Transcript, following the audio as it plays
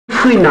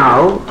If we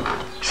now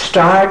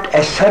start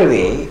a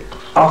survey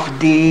of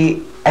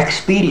the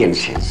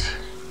experiences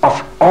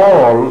of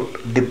all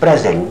the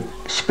present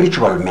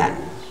spiritual men,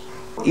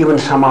 even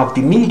some of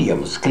the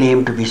mediums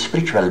claim to be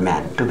spiritual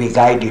men, to be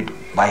guided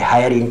by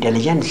higher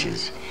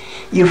intelligences.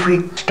 If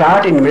we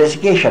start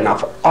investigation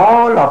of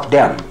all of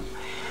them,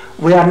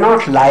 we are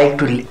not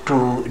likely to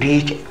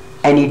reach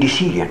any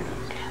decision.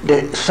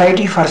 The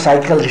Society for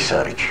Psychical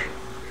Research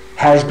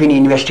has been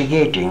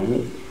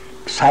investigating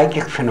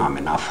psychic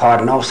phenomena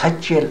for now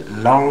such a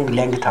long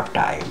length of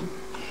time,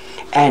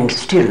 and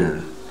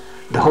still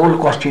the whole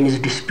question is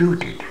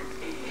disputed.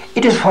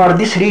 It is for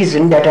this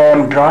reason that I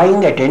am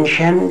drawing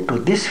attention to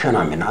this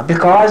phenomena,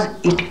 because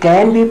it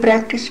can be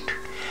practiced.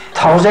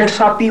 Thousands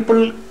of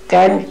people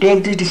can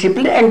take this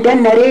discipline and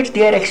then narrate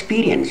their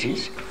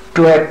experiences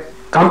to a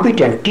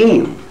competent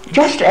team,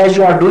 just as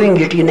you are doing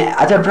it in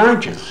other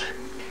branches.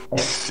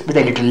 With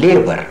a little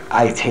labor,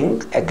 I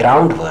think a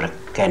groundwork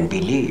can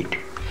be laid.